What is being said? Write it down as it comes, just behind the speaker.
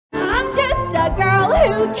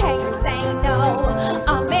who can't say no.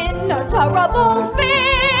 I'm in a terrible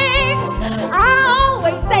fix. I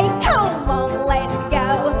always say, come on, let's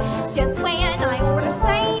go. Just when I order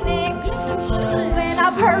St. Nick's. When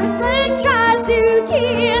a person tries to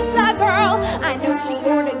kiss a girl, I know she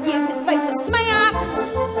ought to give his face a smack.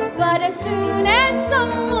 But as soon as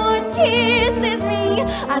someone kisses me,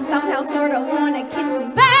 I somehow sort of want to kiss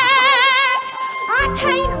him back. I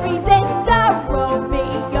can't resist a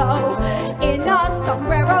Romeo in a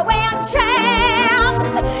sombrero and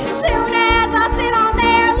chaps. Soon as I sit on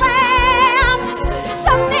their laps,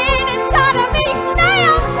 something inside of me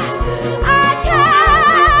snaps. I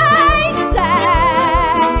can't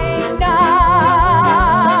say no.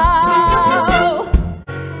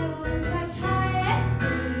 I want such high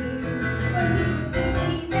esteem. When people see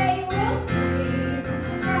me, they will scream.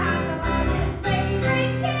 For I'm the boss's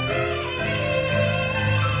favorite team.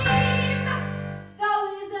 The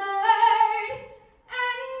Wizard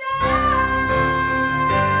and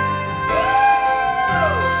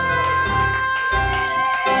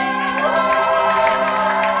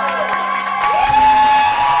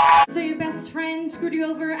So your best friend screwed you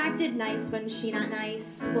over, acted nice when she not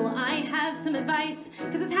nice. Well, I have some advice,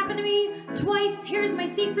 cause it's happened to me twice. Here's my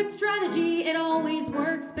secret strategy. It always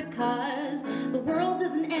works because the world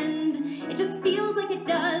doesn't end. It just feels like it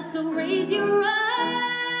does. So raise your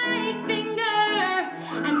right finger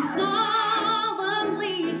and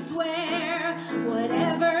solemnly swear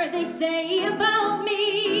whatever they say about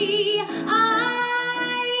me,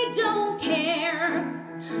 I don't care.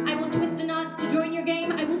 I will twist the knots to join your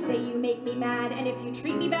game. I will say you make me mad, and if you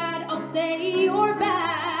treat me bad, I'll say you're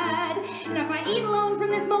bad. And if I eat alone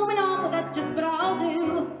from this moment on, well, that's just what I'll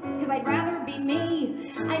do. Cause I'd rather be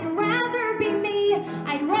me. I'd rather be me.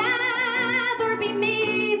 I'd rather be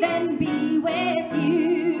me than be with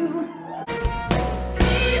you.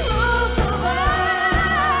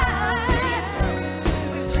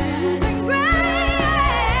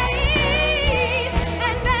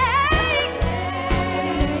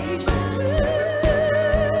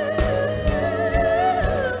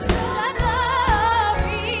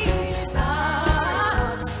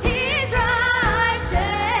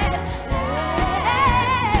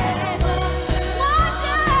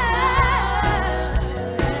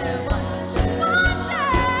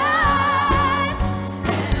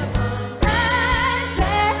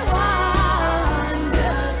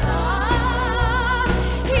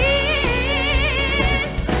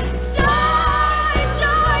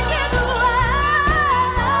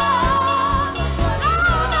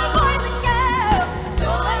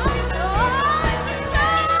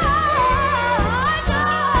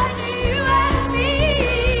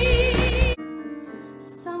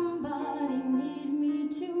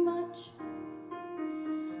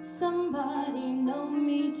 Somebody know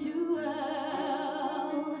me too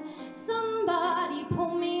well. Somebody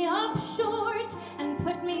pull me up short and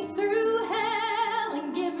put me through hell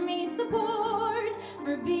and give me support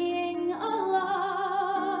for being alive.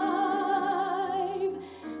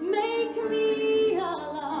 Make me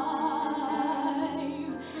alive.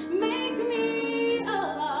 Make me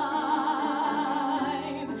alive.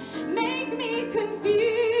 Make me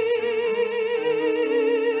confused.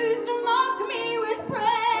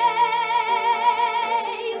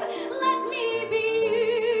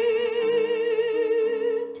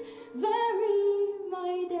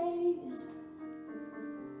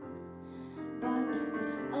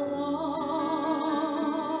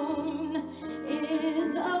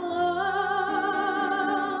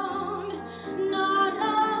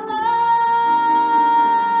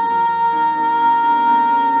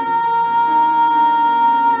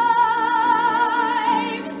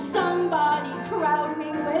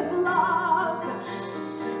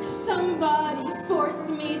 Somebody force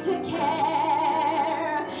me to care.